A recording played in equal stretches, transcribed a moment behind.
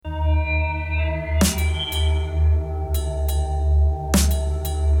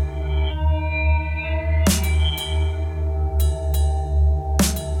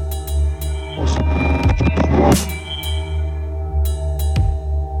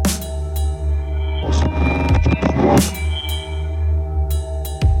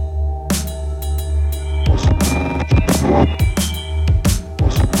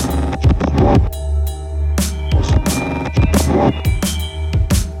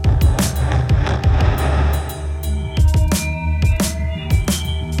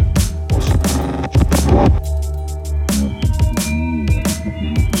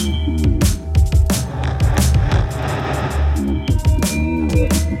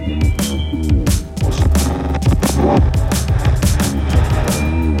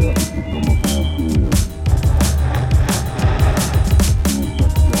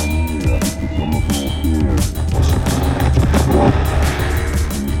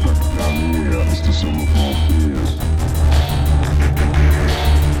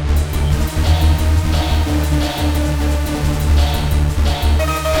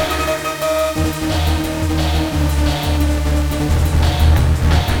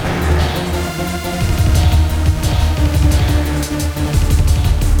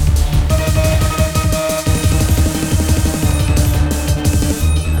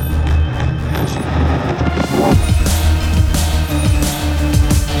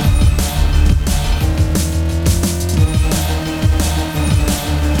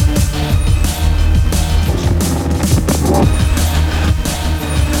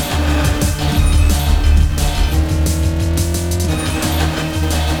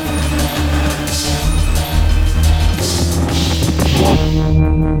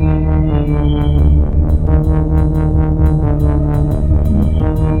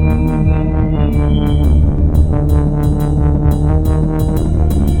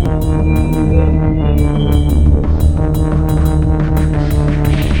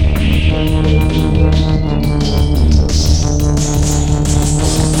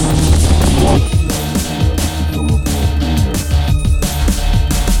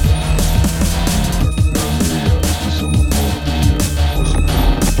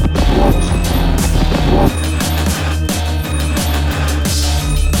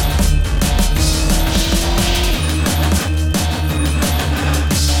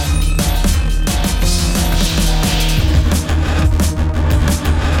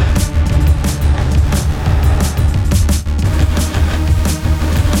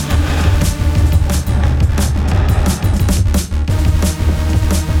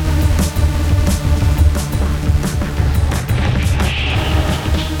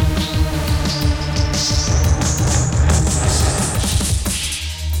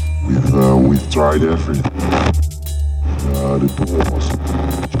tried everything. The doors.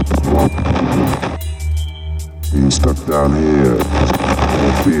 Being stuck down here,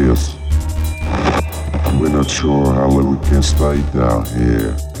 all fierce. We're not sure how long we can stay down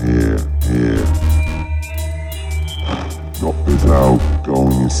here. Not without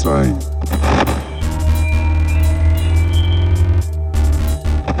going insane.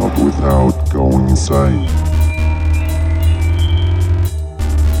 Not without going insane.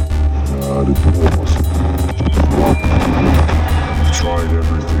 The doors. We've tried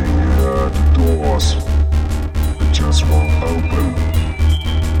everything, the doors. They just won't open.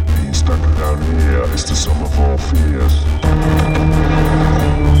 Being stuck down here is the sum of all fears.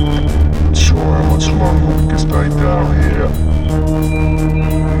 Not sure how much longer we can stay down here.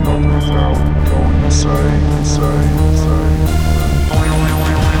 Not without going insane.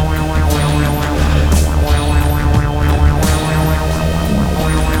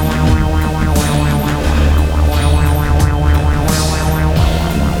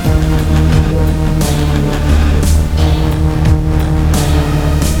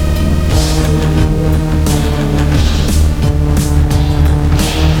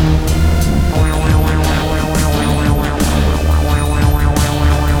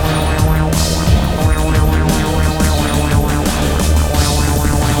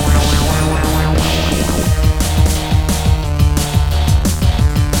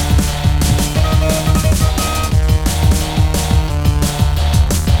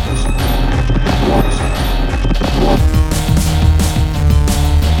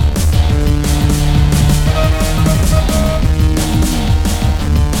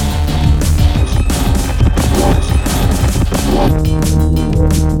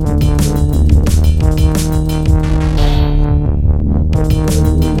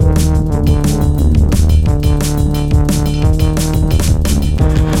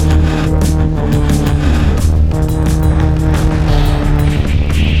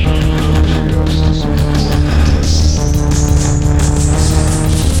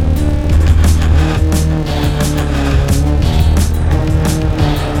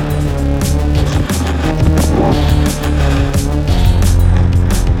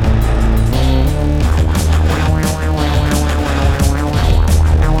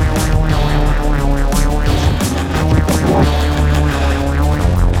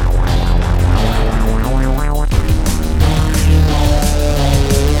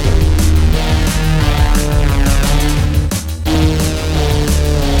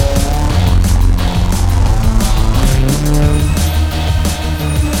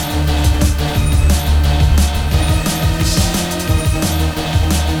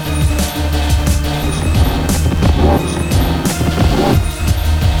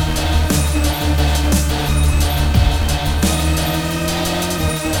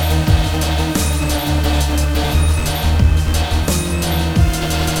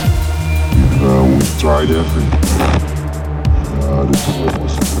 Tried everything. The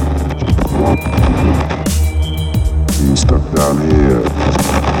doors. Being stuck down here,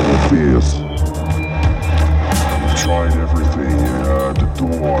 all fierce. We've tried everything, the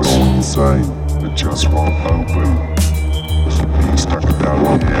doors. Going insane, it just won't open. Being stuck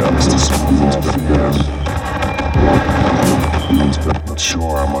down here is the sum of all fears. Not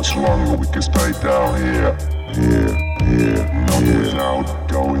sure how much longer we can stay down here. Not without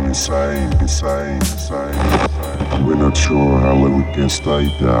going insane. We're not sure how long we can stay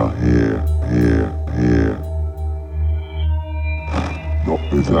down here. Not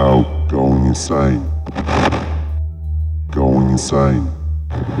without going insane.